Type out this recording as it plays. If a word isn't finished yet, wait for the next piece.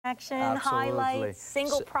protection, Absolutely. highlights,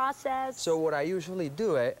 single process. So what I usually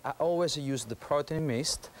do, I always use the protein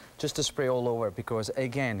mist just to spray all over because,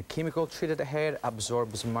 again, chemical treated hair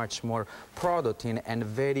absorbs much more product in and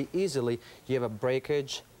very easily you have a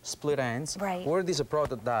breakage, split ends. Right. What this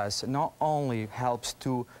product does not only helps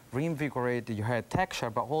to reinvigorate your hair texture,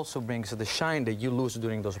 but also brings the shine that you lose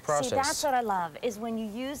during those processes. See, that's what I love, is when you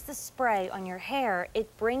use the spray on your hair, it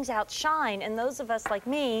brings out shine. And those of us like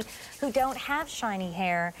me who don't have shiny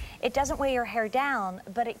hair, it doesn't weigh your hair down,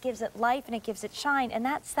 but it gives it life and it gives it shine. And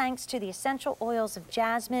that's thanks to the essential oils of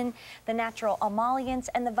jasmine, the natural emollients,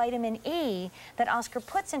 and the vitamin E that Oscar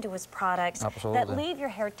puts into his products. Absolutely. That leave your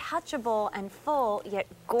hair touchable and full, yet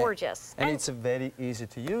gorgeous. And it's very easy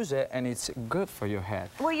to use it, and it's good for your hair.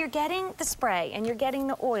 Well, you're getting the spray and you're getting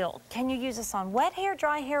the oil. Can you use this on wet hair,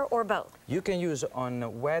 dry hair, or both? You can use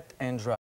on wet and dry.